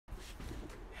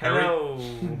Hello.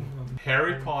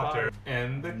 Harry Potter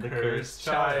and the Cursed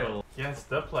Child. Yes,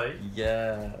 the play.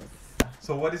 Yes.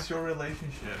 So what is your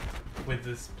relationship with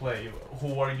this play?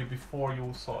 Who are you before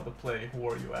you saw the play? Who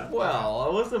are you after? Well, I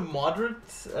was a moderate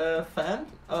fan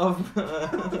of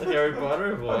Harry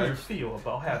Potter. How do you feel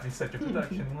about having such a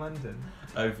production in London?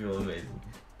 I feel amazing.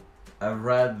 I've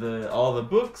read all the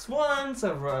books once.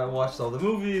 I've watched all the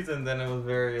movies, and then I was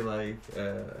very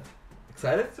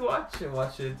excited to watch. I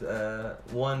watched it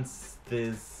once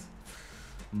this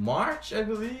March, I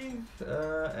believe,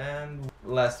 and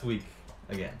last week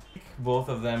again. Both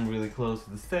of them really close to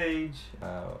the stage.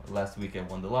 Last week I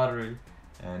won the lottery,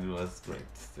 and it was great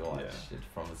to watch it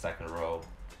from the second row.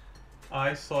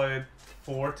 I saw it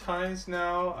 4 times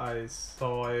now. I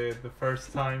saw it the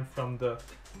first time from the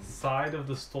side of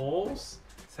the stalls,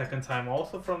 second time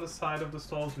also from the side of the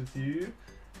stalls with you.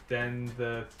 Then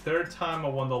the third time I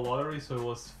won the lottery, so it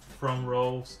was from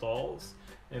row stalls,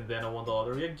 and then I won the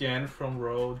lottery again from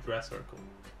row dress circle.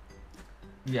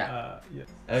 Yeah. Yes.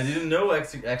 I didn't know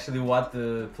actually what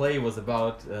the play was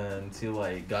about until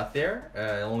I got there.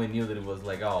 I only knew that it was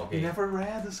like, oh, okay. You never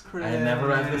read the script. I never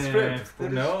read the script.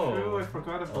 That No. is true. I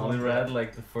forgot about Only that. read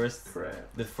like the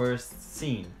first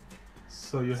scene.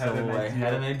 So you had an I idea.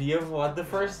 had an idea of what the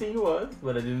first scene was,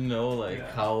 but I didn't know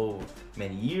how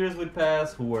many years would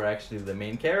pass, who were actually the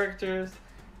main characters.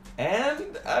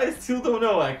 And I still don't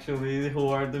know actually who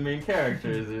are the main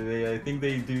characters. I think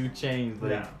they do change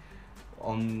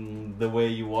on the way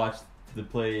you watch the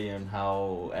play and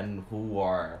who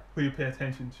you pay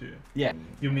attention to. Yeah.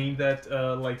 You mean that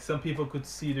like some people could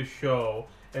see the show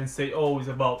and say, oh, it's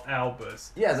about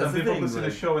Albus. Yeah, that's some the people thing, could see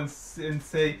the show and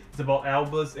say it's about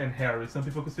Albus and Harry. Some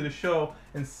people could see the show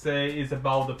and say it's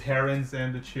about the parents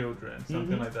and the children,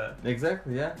 something like that.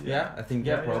 Exactly. Yeah. I think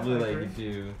probably I agree. if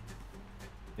you.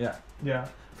 Yeah.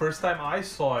 First time I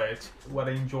saw it, what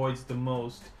I enjoyed the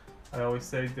most, I always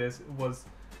say this, was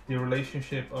the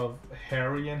relationship of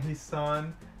Harry and his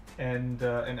son, and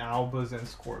Albus and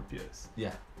Scorpius.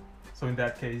 Yeah. So in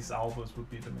that case, Albus would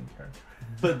be the main character.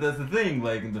 But that's the thing.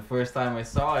 Like the first time I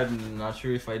saw it, I'm not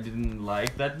sure if I didn't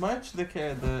like that much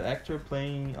the actor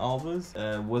playing Albus.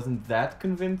 Wasn't that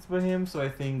convinced by him. So I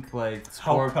think like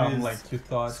Scorpius, how come, like you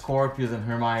thought Scorpius and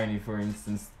Hermione, for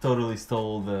instance, totally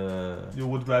stole the. You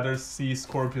would rather see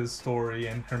Scorpius' story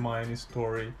and Hermione's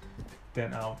story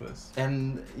than Albus.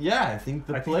 And yeah, I think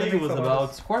the play that makes was a lot about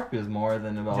of Scorpius more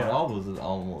than about Albus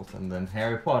almost, and then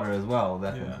Harry Potter as well,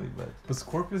 definitely. But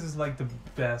Scorpius is like the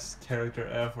best character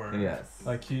ever. Yes.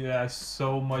 Like I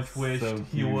so much wished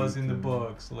he was in the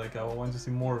books. Like I want to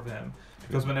see more of him,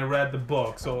 because when I read the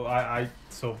book, so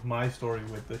so my story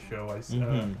with the show,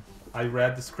 I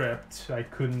read the script. I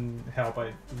couldn't help.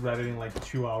 I read it in like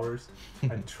 2 hours.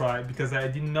 I tried because I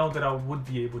didn't know that I would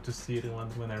be able to see it in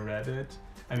London when I read it.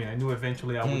 I mean, I knew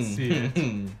eventually I would see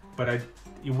it, but it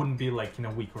wouldn't be like in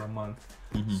a week or a month.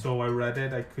 So I read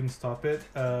it. I couldn't stop it.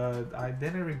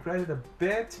 Then I regretted a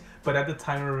bit, but at the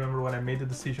time I remember when I made the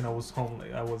decision, I was home.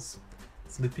 I was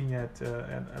sleeping at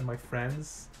my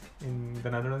friends in the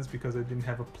Netherlands because I didn't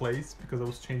have a place because I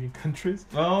was changing countries.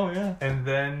 Oh yeah. And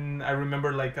then I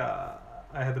remember like I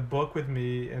had a book with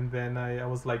me, and then I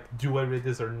was like, do I read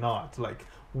this or not? Like,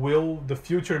 will the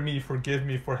future me forgive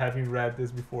me for having read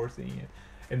this before seeing it?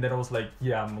 And then I was like,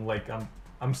 yeah,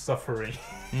 I'm suffering.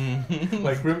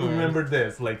 Like remember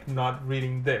this, like not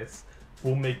reading this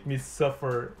will make me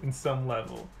suffer in some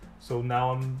level. So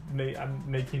now I'm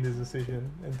making this decision,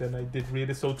 and then I did read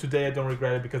it. So today I don't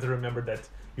regret it because I remember that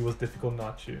it was difficult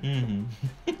not to.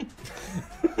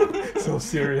 So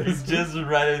serious. You just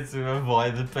read it to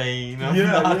avoid the pain of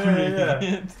not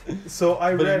reading it. So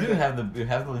I read. But you have the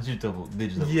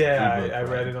digital. Yeah, ebook, I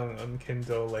read it on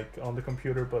Kindle, like on the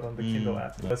computer, but on the Kindle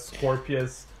app.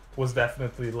 Scorpius was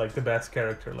definitely like the best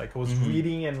character. Like I was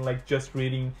reading and like just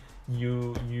reading,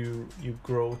 you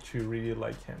grow to really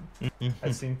like him.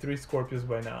 I've seen 3 Scorpius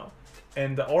by now,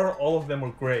 and all of them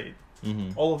were great.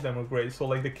 All of them were great. So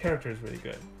like the character is really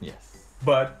good. Yes.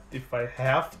 But if I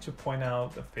have to point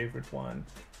out a favorite one,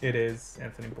 it is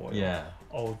Anthony Boyle. Yeah.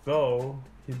 Although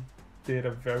he did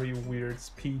a very weird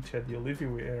speech at the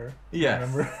Olivier. Yes.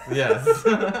 Remember? Yes.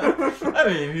 I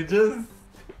mean, he just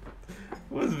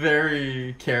was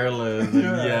very careless and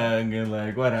young and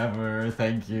like whatever.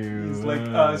 Thank you. He's like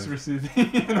us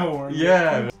receiving an award.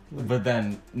 Yeah. But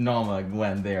then Norma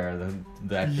went there,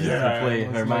 the actress who played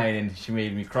Hermione, and she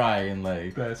made me cry, and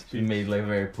like she made like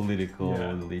very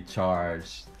politically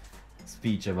charged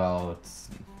speech about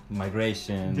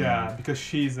migration. Yeah, because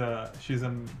she's a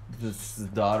This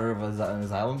daughter of an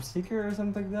asylum seeker or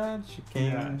something like that. She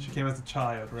came as a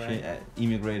child, right? She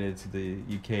immigrated to the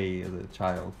UK as a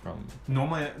child from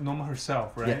Noma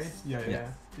herself, right? Yes.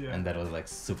 Yeah. And that was like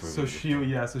super. So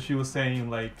she was saying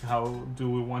like, how do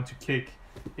we want to kick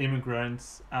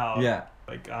immigrants out? Yeah.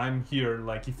 Like, I'm here.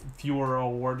 Like, if you are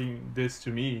awarding this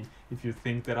to me, if you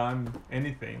think that I'm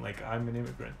anything, like, I'm an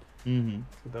immigrant. Mm-hmm.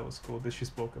 So that was cool that she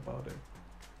spoke about it.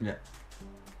 Yeah.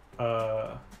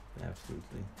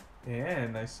 Absolutely.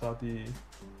 And I saw the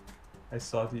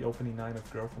opening night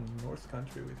of Girl from the North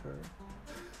Country with her.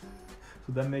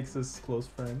 So that makes us close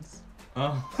friends.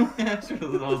 Oh, yeah, she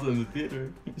was also in the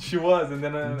theater. She was, and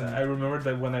then I remembered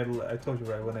that when I told you,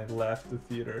 right, when I left the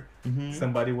theater,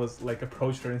 somebody was like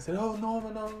approached her and said, "Oh no,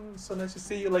 so nice to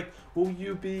see you. Like, will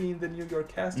you be in the New York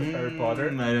cast of Harry Potter?"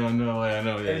 I don't know.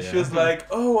 And she was like,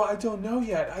 "Oh, I don't know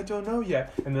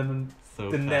yet. And then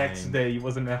the next day it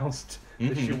was announced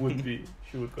that she would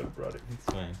go to Broadway. It's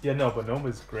fine. Yeah, no, but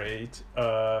Noma's great.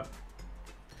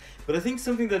 But I think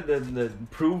something that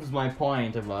proves my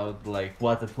point about like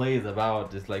what the play is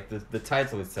about is like the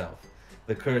title itself,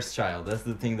 The Cursed Child. That's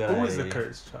the thing that Who is the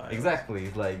cursed child?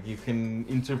 Exactly. Like you can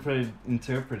interpret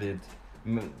it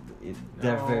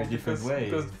very different ways.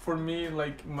 Because for me,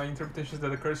 like, my interpretation is that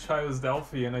the cursed child is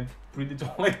Delphi, and I really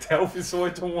don't like Delphi, so I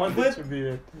don't want it to be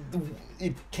it.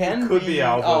 It could be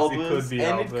Albus. It could be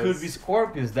and Albus. it could be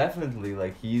Scorpius. Definitely,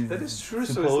 like he's. That is true.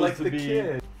 So supposed it's like to the be...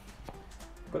 kid.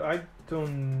 But I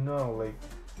don't know. Like,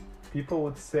 people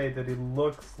would say that it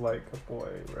looks like a boy,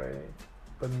 right?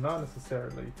 But not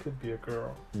necessarily. It could be a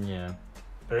girl. Yeah.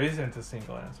 There isn't a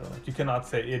single answer. Like, you cannot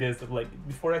say it is. Like,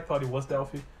 before I thought it was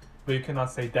Delphi, but you cannot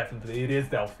say definitely it is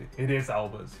Delphi. It is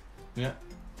Albus. Yeah.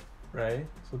 Right.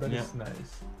 So that is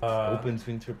nice. Open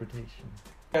to interpretation.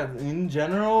 Yeah, in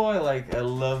general, I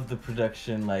love the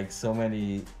production. Like so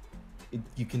many.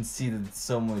 You can see that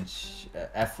so much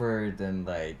effort and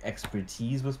like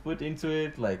expertise was put into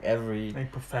it. Like every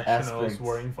professionals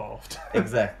were involved.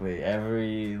 Exactly,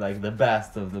 every like the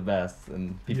best of the best,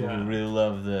 and people who really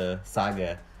love the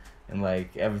saga, and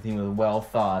like everything was well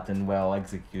thought and well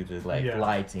executed. Like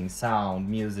lighting, sound,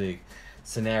 music,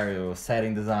 scenario,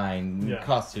 setting design,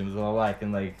 costumes, all like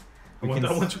and like. I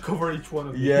want to cover each one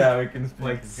of these. Yeah, we can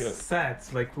like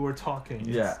sets, like we were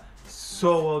talking.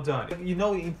 So well done. You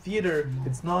know, in theater,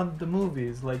 it's not the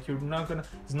movies. Like you're not gonna.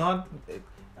 It's not.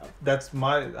 That's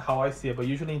how I see it. But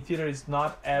usually in theater, it's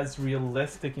not as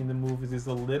realistic in the movies. It's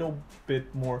a little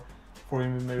bit more for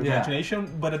your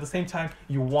imagination. But at the same time,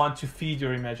 you want to feed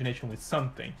your imagination with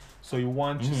something. So you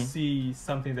want to see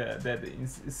something that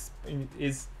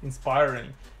is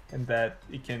inspiring, and that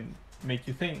it can make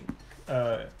you think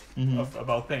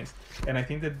about things. And I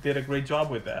think they did a great job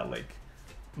with that. Like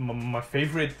my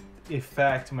favorite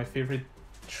effect, my favorite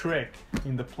trick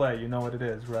in the play, you know what it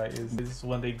is, right? Is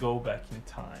when they go back in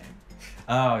time.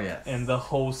 Oh yes. And the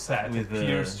whole set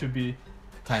appears to be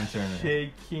time turner,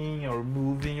 shaking or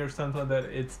moving or something like that.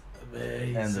 It's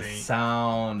amazing. And the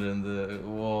sound and the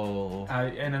whoa.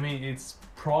 I mean, it's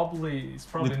probably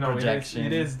with no. Projection.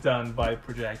 It is done by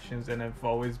projections, and I've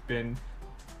always been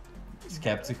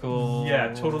skeptical.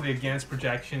 Yeah, totally against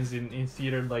projections in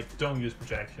theater. Like, don't use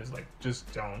projections. Like,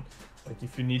 just don't. Like,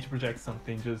 if you need to project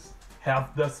something, just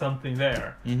have the something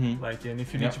there. Like, and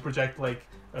if you need to project like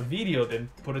a video, then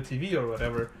put a TV or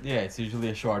whatever. Yeah, it's usually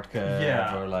a shortcut.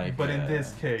 Yeah, or like. But in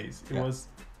this case, it was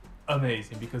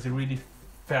amazing because it really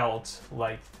felt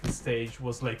like the stage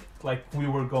was like we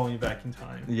were going back in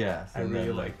time. Yes, I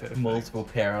really liked that. Multiple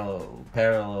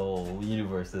parallel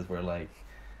universes were like.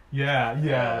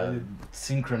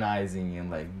 Synchronizing and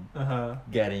like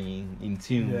getting in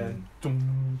tune. Yeah.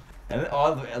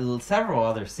 And several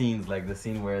other scenes, like the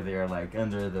scene where they are like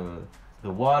under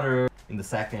the water in the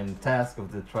second task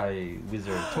of the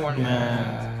Tri-Wizard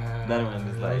tournament. That one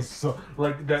is like so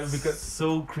like that because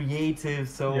so creative,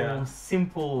 so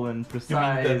simple and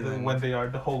precise. You mean when they are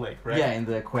the whole lake, right? Yeah, in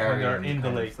the aquarium. When they are in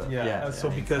the lake. So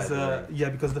because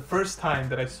because the first time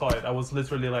that I saw it, I was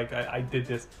literally like I did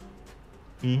this.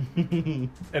 And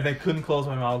I couldn't close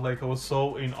my mouth. Like I was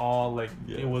so in awe. Like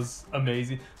it was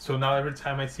amazing. So now every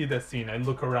time I see that scene, I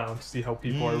look around to see how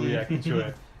people are reacting to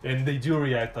it, and they do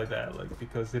react like that, like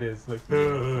because it is like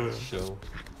show.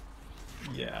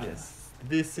 Yeah. Yes.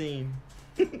 This scene.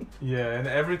 Yeah, and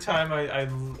every time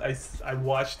I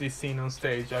watch this scene on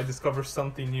stage, I discover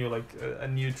something new, like a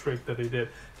new trick that they did.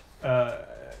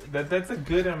 That's a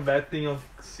good and bad thing of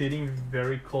sitting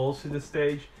very close to the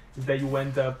stage. Is that you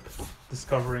end up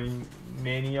discovering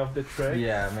many of the tricks.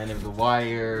 Yeah, many of the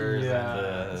wires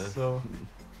and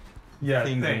the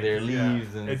things in their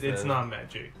leaves and it's not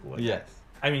magic. Like, yes.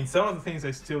 I mean, some of the things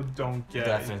I still don't get.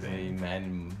 Definitely,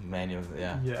 many of them.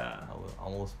 Yeah. Yeah. I will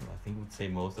almost, I think, would say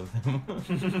most of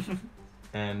them.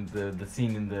 And the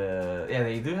scene in the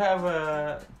they do have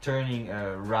a turning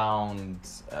around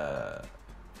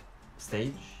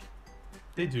stage.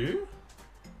 They do?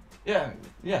 Yeah.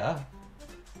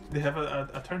 They have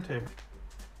a turntable.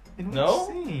 In which No?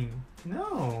 scene?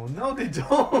 No, they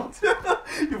don't.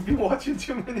 You've been watching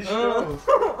too many shows.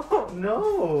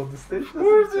 No, the stage doesn't.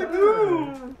 Where does it turn.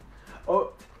 go?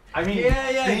 Oh, I mean, Yeah,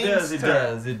 it does. things It turn.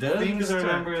 does. It does. Things Because I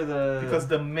turn. remember Because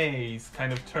the maze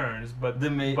kind of turns, but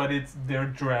they're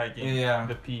dragging Yeah.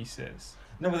 the pieces.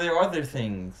 No, but there are other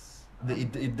things.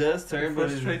 It does turn, It but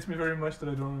frustrates me very much that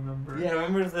I don't remember. yeah, I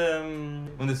remember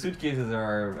when the suitcases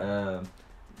are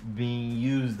being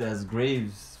used as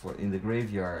graves in the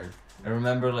graveyard. I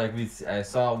remember like I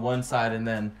saw one side, and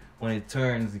then when it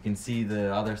turns, you can see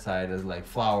the other side as like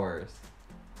flowers.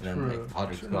 And then True. like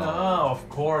Podrick's True. gone. No, of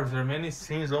course. There are many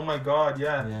scenes. Oh my god,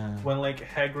 yeah. Yeah. When like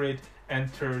Hagrid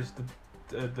enters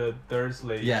the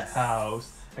Dursley Yes.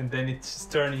 house, and then it's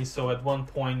turning. So at one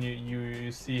point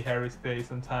you see Harry's face.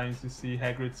 Sometimes you see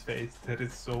Hagrid's face. That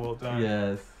is so well done.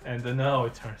 Yes. And no,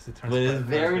 it turns. But it's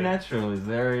very perfect. natural. It's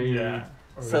very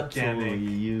subtly Organic.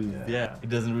 used. Yeah. Yeah. It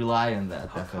doesn't rely on that.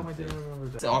 How come I definitely. didn't remember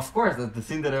that? So, of course, the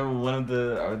scene that one of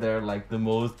they're like the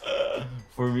most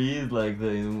for me is like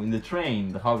in the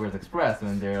train, the Hogwarts Express,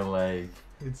 when they're like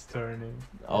It's turning.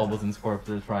 Albus and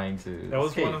Scorpius trying to. That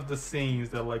was escape. one of the scenes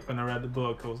that, like, when I read the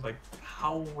book, I was like,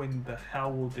 how in the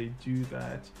hell will they do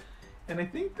that? And I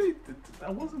think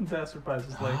I wasn't that surprised.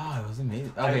 It's like, it was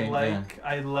amazing. Okay,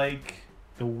 I like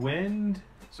the wind,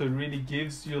 so it really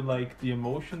gives you like the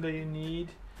emotion that you need.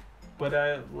 But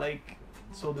I like,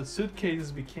 so the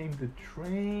suitcases became the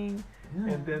train.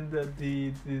 Yeah. And then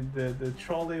the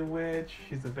trolley witch,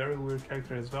 she's a very weird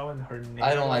character as well, and her nails.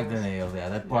 I don't like the nails. Yeah,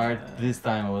 that part. Yeah. This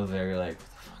time I was very like, what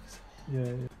the fuck is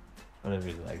that? Yeah. But I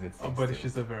really like it. But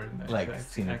she's a very nice like actress.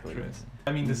 scenically.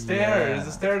 I mean, the Yeah,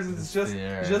 stairs is the just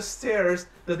stairs. just stairs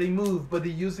that they move, but they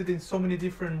use it in so many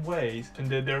different ways, and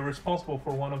they're responsible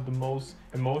for one of the most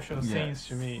emotional scenes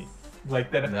to me.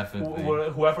 Like that, Definitely.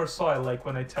 whoever saw it, like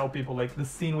when I tell people like the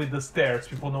scene with the stairs,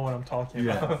 people know what I'm talking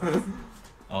about.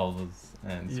 Albus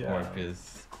and Yeah.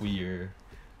 Scorpius queer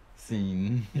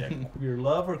scene. Yeah, queer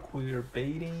love or queer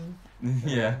baiting.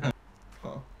 Yeah.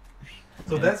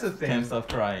 So that's the thing. Can't stop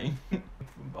crying.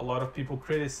 A lot of people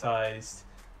criticized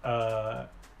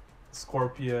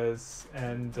Scorpius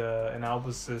and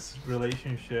Albus's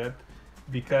relationship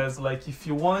because, like, if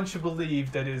you want to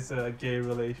believe that is a gay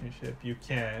relationship, you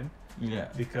can. Yeah.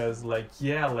 Because, like,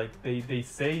 they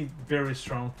say very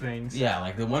strong things. Yeah,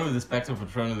 like the one with the Spectre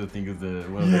Patronus, I think is the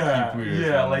one of the Yeah, key queers.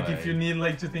 yeah. I'm Like, if you need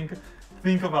like to think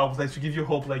of Albus, like to give you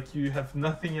hope, like you have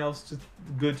nothing else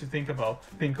good to think about.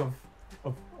 Think of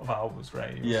Albus,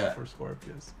 right? Yeah. For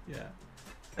Scorpius. Yeah.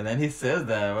 And then he says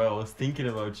that, well, I was thinking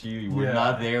about you. You were Yeah.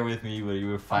 not there with me, but you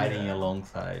were fighting Yeah.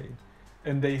 alongside.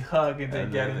 And they hug and they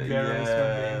And get then they- embarrassed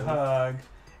when they yes. hug,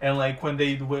 and like when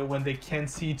they can't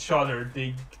see each other,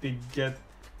 they get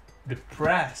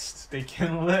depressed. They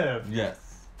can't live.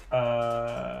 Yes.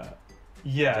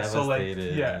 Yeah. So like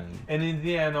Devastated yeah, and in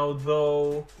the end,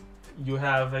 although you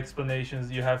have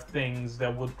explanations, you have things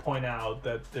that would point out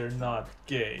that they're not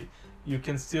gay. You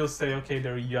can still say, okay,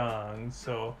 they're young,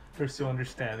 so they're still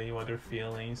understanding what they're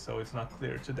feeling, so it's not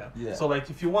clear to them. Yeah. So,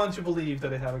 like, if you want to believe that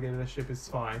they have a gay relationship, it's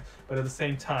fine. But at the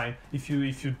same time, if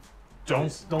you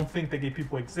don't think that gay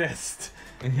people exist,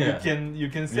 Yeah. you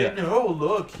can say, Yeah. no,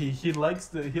 look, he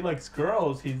likes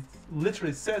girls. He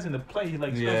literally says in the play he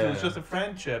likes girls. It was Yeah. just a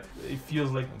friendship. It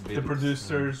feels like A bit the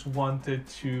producers wanted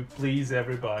to please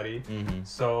everybody. Mm-hmm.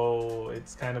 So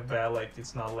it's kind of bad, like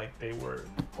it's not like they were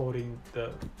holding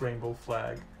the rainbow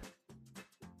flag.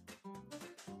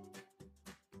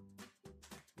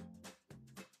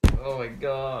 Oh my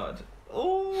god.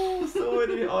 Oh, so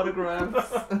many autographs.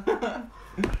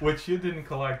 Which you didn't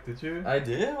collect, did you? I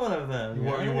did one of them.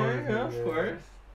 You were- yeah, of course.